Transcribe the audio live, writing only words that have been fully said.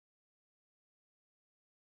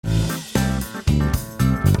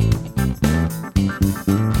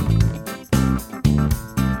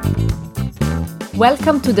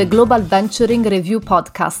Welcome to the Global Venturing Review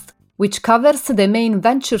podcast, which covers the main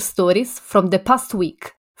venture stories from the past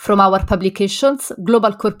week, from our publications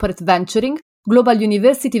Global Corporate Venturing, Global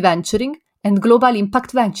University Venturing, and Global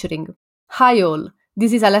Impact Venturing. Hi all,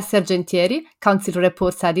 this is Alessia Argentieri, Council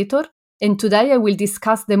Reports Editor, and today I will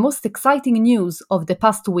discuss the most exciting news of the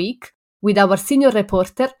past week with our senior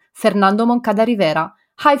reporter, Fernando Moncada Rivera.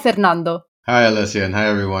 Hi, Fernando. Hi, Alessia, and hi,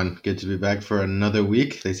 everyone. Good to be back for another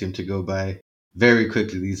week. They seem to go by very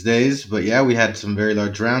quickly these days. But yeah, we had some very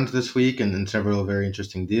large rounds this week and several very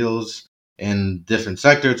interesting deals in different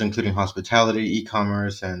sectors, including hospitality,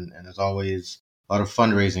 e-commerce, and as always, a lot of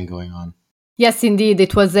fundraising going on. Yes, indeed.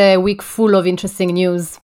 It was a week full of interesting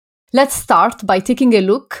news. Let's start by taking a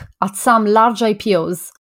look at some large IPOs.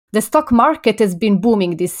 The stock market has been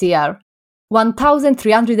booming this year.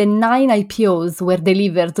 1,309 IPOs were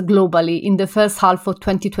delivered globally in the first half of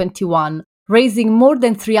 2021, raising more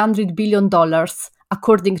than $300 billion,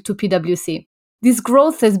 according to PwC. This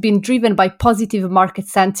growth has been driven by positive market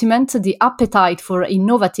sentiment, the appetite for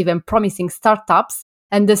innovative and promising startups,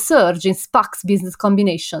 and the surge in SPACs business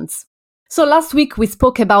combinations. So last week we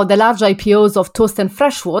spoke about the large IPOs of Toast and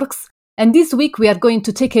Freshworks, and this week we are going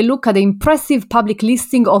to take a look at the impressive public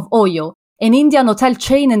listing of Oyo, an Indian hotel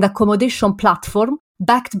chain and accommodation platform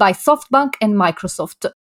backed by SoftBank and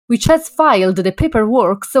Microsoft, which has filed the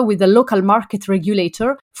paperwork with the local market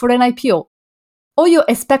regulator for an IPO. Oyo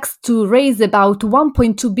expects to raise about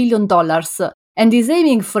 $1.2 billion and is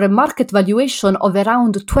aiming for a market valuation of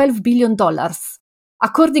around $12 billion.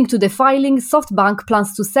 According to the filing, SoftBank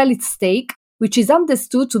plans to sell its stake, which is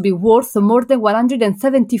understood to be worth more than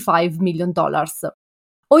 $175 million.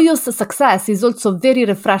 Oyo's success is also very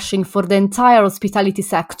refreshing for the entire hospitality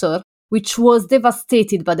sector, which was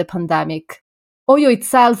devastated by the pandemic. Oyo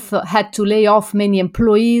itself had to lay off many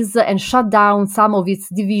employees and shut down some of its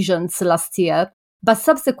divisions last year, but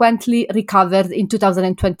subsequently recovered in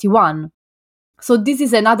 2021. So this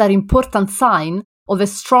is another important sign of a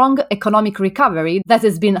strong economic recovery that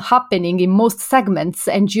has been happening in most segments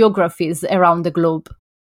and geographies around the globe.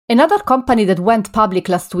 Another company that went public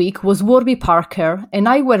last week was Warby Parker, an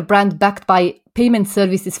eyewear brand backed by payment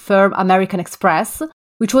services firm American Express,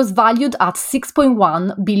 which was valued at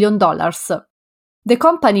 $6.1 billion. The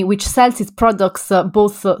company, which sells its products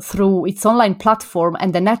both through its online platform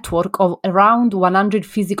and a network of around 100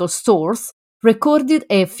 physical stores, recorded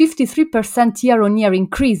a 53% year-on-year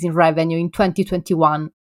increase in revenue in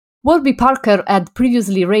 2021. Warby Parker had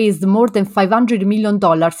previously raised more than $500 million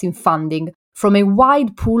in funding from a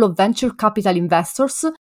wide pool of venture capital investors,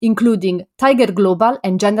 including Tiger Global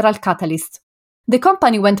and General Catalyst. The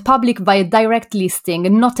company went public via direct listing,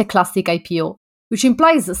 not a classic IPO, which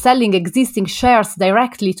implies selling existing shares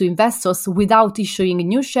directly to investors without issuing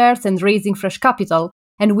new shares and raising fresh capital,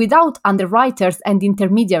 and without underwriters and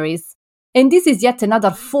intermediaries. And this is yet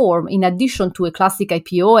another form, in addition to a classic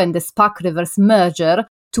IPO and the SPAC reverse merger,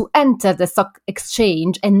 to enter the stock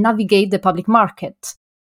exchange and navigate the public market.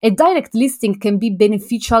 A direct listing can be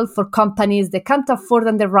beneficial for companies that can't afford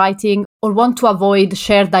underwriting or want to avoid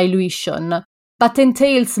share dilution, but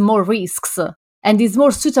entails more risks and is more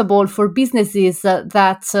suitable for businesses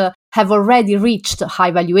that have already reached high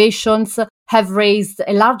valuations, have raised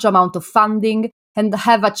a large amount of funding, and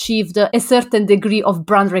have achieved a certain degree of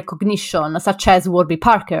brand recognition, such as Warby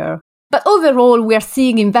Parker. But overall, we are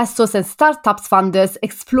seeing investors and startups funders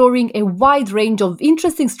exploring a wide range of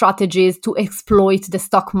interesting strategies to exploit the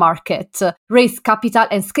stock market, raise capital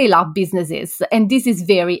and scale up businesses, and this is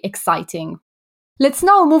very exciting. Let's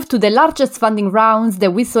now move to the largest funding rounds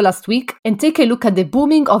that we saw last week and take a look at the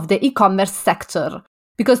booming of the e-commerce sector.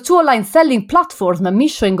 Because two online selling platforms,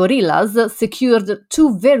 Meesho and Gorillas, secured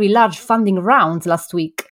two very large funding rounds last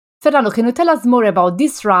week. Fernando, can you tell us more about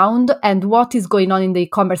this round and what is going on in the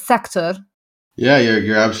e-commerce sector? Yeah,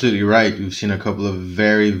 you're absolutely right. We've seen a couple of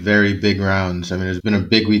very, very big rounds. I mean, it's been a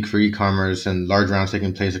big week for e-commerce and large rounds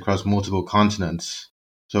taking place across multiple continents.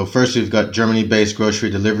 So first, we've got Germany-based grocery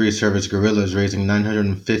delivery service Gorillas raising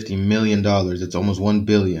 $950 million. It's almost $1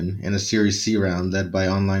 billion in a Series C round led by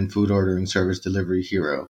online food ordering service Delivery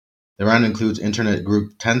Hero. The round includes internet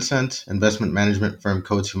group Tencent, investment management firm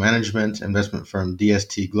Coatue Management, investment firm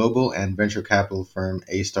DST Global, and venture capital firm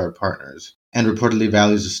A-Star Partners, and reportedly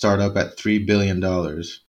values the startup at $3 billion.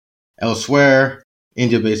 Elsewhere,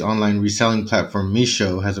 India-based online reselling platform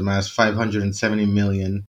Meesho has amassed $570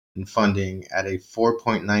 million in funding at a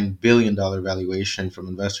 $4.9 billion valuation from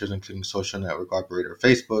investors including social network operator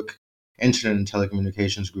Facebook, internet and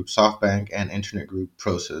telecommunications group SoftBank, and internet group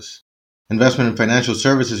Prosus. Investment and financial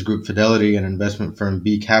services group Fidelity and investment firm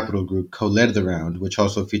B Capital Group co-led the round, which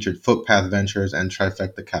also featured Footpath Ventures and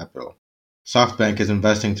Trifecta Capital. SoftBank is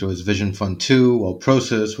investing through its Vision Fund 2, while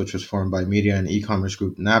Prosus, which was formed by media and e-commerce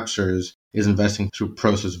group Napsters, is investing through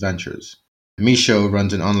Prosus Ventures. Meesho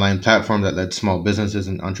runs an online platform that lets small businesses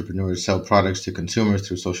and entrepreneurs sell products to consumers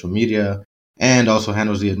through social media, and also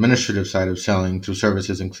handles the administrative side of selling through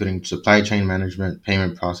services including supply chain management,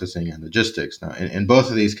 payment processing, and logistics. Now, in both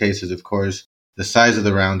of these cases, of course, the size of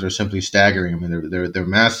the rounds are simply staggering. I mean, they're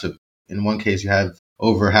massive. In one case, you have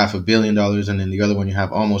over $500 million, and in the other one, you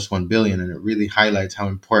have almost $1 billion. And it really highlights how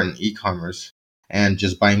important e-commerce and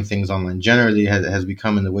just buying things online generally has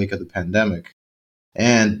become in the wake of the pandemic.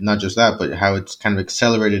 And not just that, but how it's kind of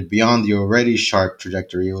accelerated beyond the already sharp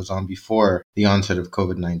trajectory it was on before the onset of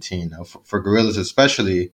COVID-19. Now, for Gorillas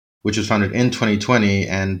especially, which was founded in 2020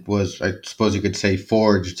 and was, I suppose you could say,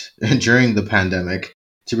 forged during the pandemic,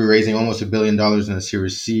 to be raising almost $1 billion in a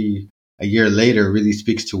Series C a year later really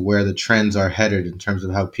speaks to where the trends are headed in terms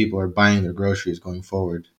of how people are buying their groceries going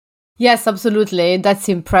forward. Yes, absolutely. That's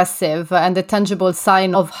impressive and a tangible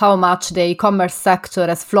sign of how much the e-commerce sector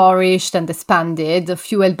has flourished and expanded,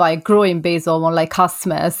 fueled by a growing base of online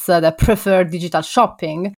customers that prefer digital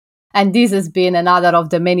shopping. And this has been another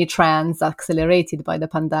of the many trends accelerated by the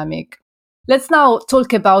pandemic. Let's now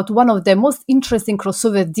talk about one of the most interesting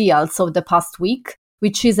crossover deals of the past week,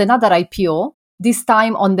 which is another IPO, this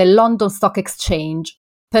time on the London Stock Exchange,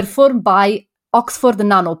 performed by Oxford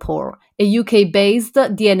Nanopore, a UK-based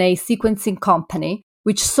DNA sequencing company,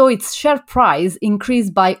 which saw its share price increase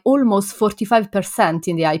by almost 45%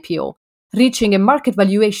 in the IPO, reaching a market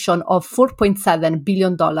valuation of $4.7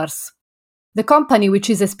 billion. The company, which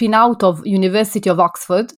is a spin-out of University of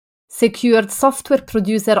Oxford, secured software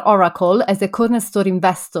producer Oracle as a cornerstone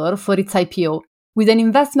investor for its IPO, with an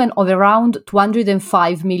investment of around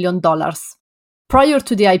 $205 million. Prior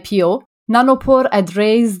to the IPO, Nanopore had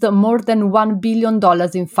raised more than $1 billion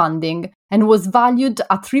in funding and was valued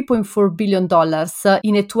at $3.4 billion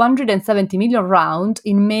in a $270 million round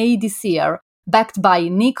in May this year, backed by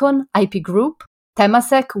Nikon, IP Group,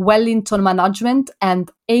 Temasek, Wellington Management,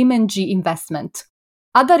 and AIM&G Investment.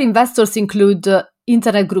 Other investors include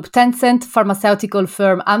internet group Tencent, pharmaceutical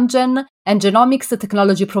firm Amgen, and genomics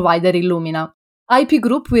technology provider Illumina. IP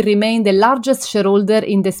Group will remain the largest shareholder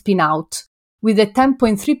in the spin-out, with a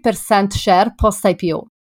 10.3% share post-IPO.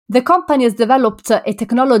 The company has developed a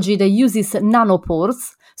technology that uses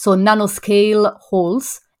nanopores, so nanoscale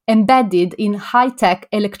holes, embedded in high-tech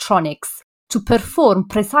electronics to perform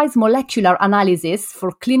precise molecular analysis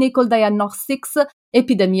for clinical diagnostics,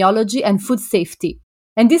 epidemiology, and food safety.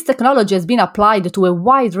 And this technology has been applied to a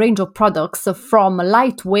wide range of products, from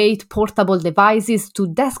lightweight portable devices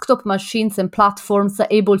to desktop machines and platforms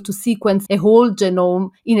able to sequence a whole genome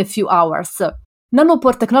in a few hours.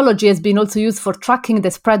 Nanopore technology has been also used for tracking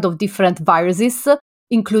the spread of different viruses,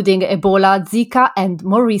 including Ebola, Zika, and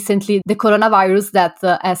more recently, the coronavirus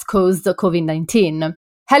that has caused COVID-19,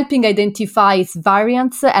 helping identify its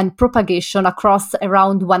variants and propagation across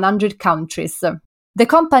around 100 countries. The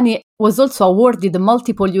company was also awarded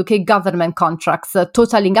multiple UK government contracts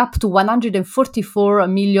totaling up to £144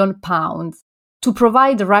 million to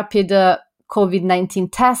provide rapid COVID-19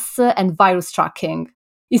 tests and virus tracking.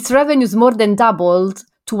 Its revenues more than doubled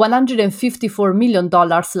to $154 million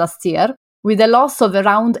last year, with a loss of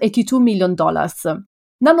around $82 million.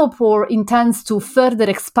 Nanopore intends to further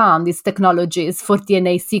expand its technologies for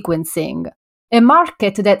DNA sequencing, a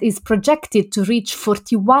market that is projected to reach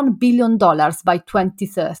 $41 billion by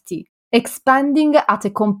 2030, expanding at a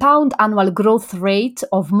compound annual growth rate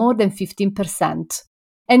of more than 15%.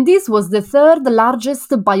 And this was the third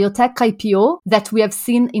largest biotech IPO that we have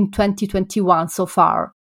seen in 2021 so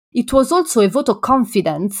far. It was also a vote of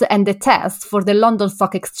confidence and a test for the London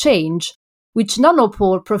Stock Exchange, which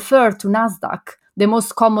Nanopore preferred to Nasdaq, the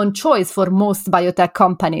most common choice for most biotech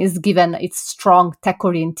companies given its strong tech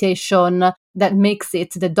orientation that makes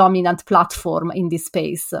it the dominant platform in this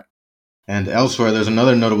space. And elsewhere, there's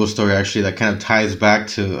another notable story actually that kind of ties back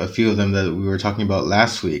to a few of them that we were talking about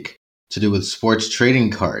last week, to do with sports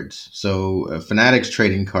trading cards. So Fanatics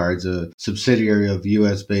Trading Cards, a subsidiary of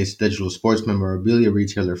US-based digital sports memorabilia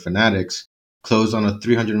retailer Fanatics, closed on a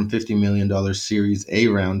 $350 million Series A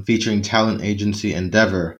round featuring talent agency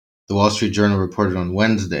Endeavor, the Wall Street Journal reported on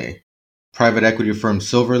Wednesday. Private equity firm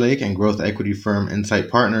Silver Lake and growth equity firm Insight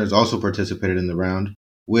Partners also participated in the round,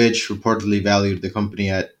 which reportedly valued the company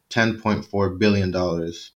at $10.4 billion.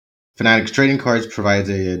 Fanatics Trading Cards provides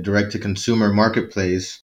a direct-to-consumer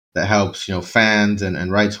marketplace that helps fans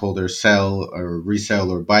and rights holders sell or resell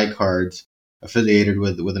or buy cards affiliated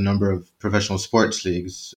with a number of professional sports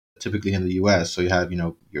leagues, typically in the US. So you have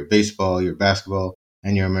your baseball, your basketball,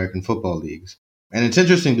 and your American football leagues. And it's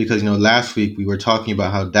interesting because, last week we were talking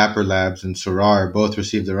about how Dapper Labs and Sorare both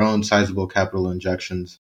received their own sizable capital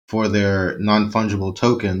injections for their non-fungible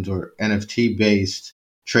tokens or NFT-based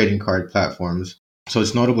trading card platforms. So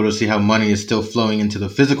it's notable to see how money is still flowing into the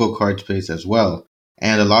physical card space as well.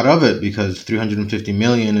 And a lot of it because 350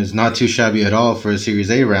 million is not too shabby at all for a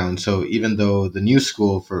Series A round. So even though the new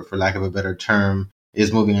school, for lack of a better term,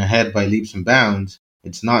 is moving ahead by leaps and bounds,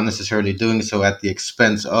 it's not necessarily doing so at the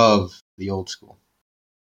expense of the old school.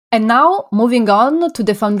 And now, moving on to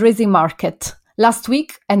the fundraising market. Last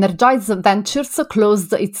week, Energize Ventures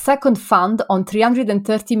closed its second fund on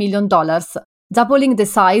 $330 million, doubling the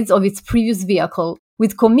size of its previous vehicle,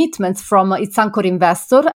 with commitments from its anchor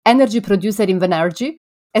investor, energy producer Invenergy,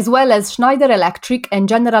 as well as Schneider Electric and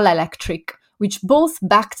General Electric, which both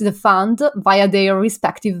backed the fund via their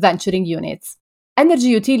respective venturing units. Energy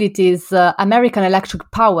utilities American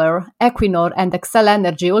Electric Power, Equinor, and Xcel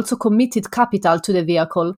Energy also committed capital to the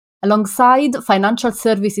vehicle, alongside financial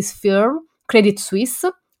services firm Credit Suisse,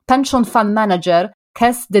 pension fund manager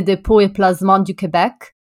Caisse de dépôt et placement du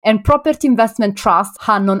Québec, and property investment trust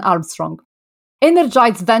Hannon Armstrong.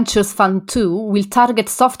 Energize Ventures Fund 2 will target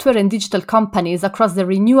software and digital companies across the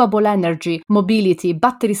renewable energy, mobility,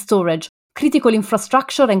 battery storage, critical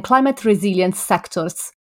infrastructure, and climate resilience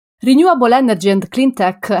sectors. Renewable energy and clean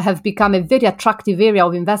tech have become a very attractive area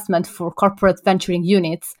of investment for corporate venturing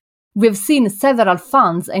units. We've seen several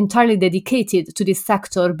funds entirely dedicated to this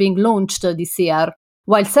sector being launched this year,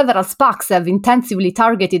 while several SPACs have intensively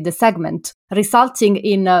targeted the segment, resulting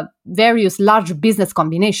in various large business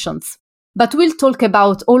combinations. But we'll talk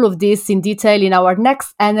about all of this in detail in our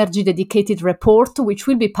next energy-dedicated report, which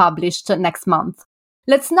will be published next month.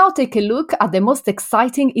 Let's now take a look at the most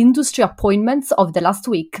exciting industry appointments of the last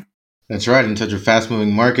week. That's right. In such a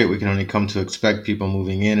fast-moving market, we can only come to expect people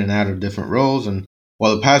moving in and out of different roles. And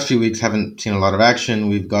while the past few weeks haven't seen a lot of action,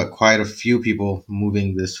 we've got quite a few people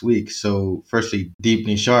moving this week. So firstly, Deep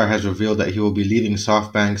Nishar has revealed that he will be leaving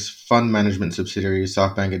SoftBank's fund management subsidiary,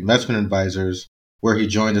 SoftBank Investment Advisors, where he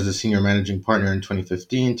joined as a senior managing partner in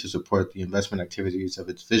 2015 to support the investment activities of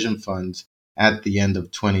its vision funds at the end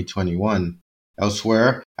of 2021.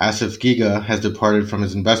 Elsewhere, Asif Giga has departed from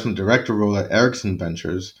his investment director role at Ericsson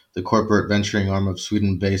Ventures, the corporate venturing arm of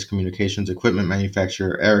Sweden-based communications equipment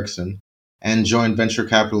manufacturer Ericsson, and joined venture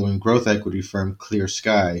capital and growth equity firm Clear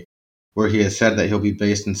Sky, where he has said that he'll be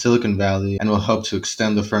based in Silicon Valley and will help to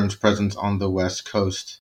extend the firm's presence on the West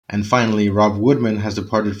Coast. And finally, Rob Woodman has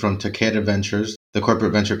departed from Takeda Ventures, the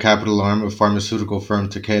corporate venture capital arm of pharmaceutical firm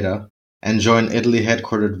Takeda, and joined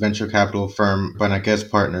Italy-headquartered venture capital firm Panacques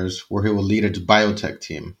Partners, where he will lead its biotech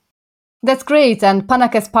team. That's great, and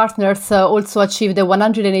Panacques Partners also achieved a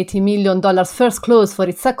 $180 million first close for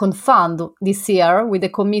its second fund this year, with a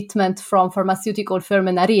commitment from pharmaceutical firm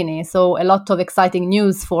Menarini, so a lot of exciting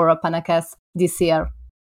news for Panacques this year.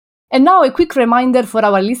 And now a quick reminder for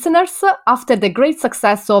our listeners, after the great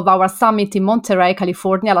success of our summit in Monterey,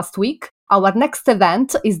 California last week, our next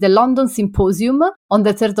event is the London Symposium on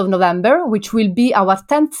the 3rd of November, which will be our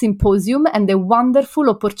 10th symposium and a wonderful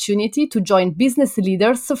opportunity to join business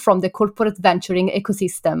leaders from the corporate venturing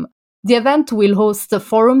ecosystem. The event will host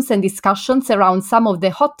forums and discussions around some of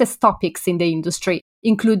the hottest topics in the industry,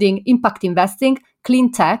 including impact investing,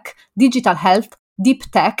 clean tech, digital health, deep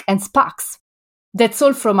tech, and SPACs. That's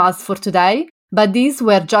all from us for today, but these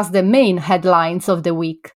were just the main headlines of the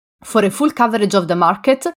week. For a full coverage of the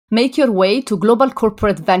market, make your way to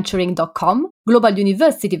globalcorporateventuring.com,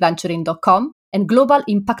 globaluniversityventuring.com, and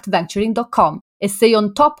globalimpactventuring.com and stay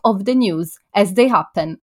on top of the news as they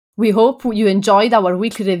happen. We hope you enjoyed our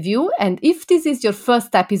weekly review, and if this is your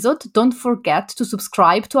first episode, don't forget to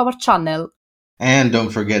subscribe to our channel. And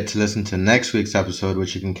don't forget to listen to next week's episode,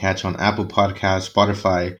 which you can catch on Apple Podcasts,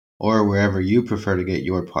 Spotify, or wherever you prefer to get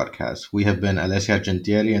your podcasts. We have been Alessia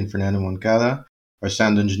Gentieri and Fernando Moncada. Our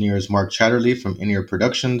sound engineer is Mark Chatterley from In-Ear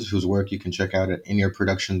Productions, whose work you can check out at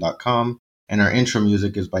inearproduction.com. And our intro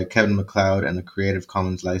music is by Kevin MacLeod and a Creative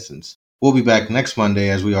Commons license. We'll be back next Monday,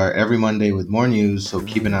 as we are every Monday, with more news, so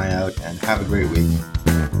keep an eye out and have a great week.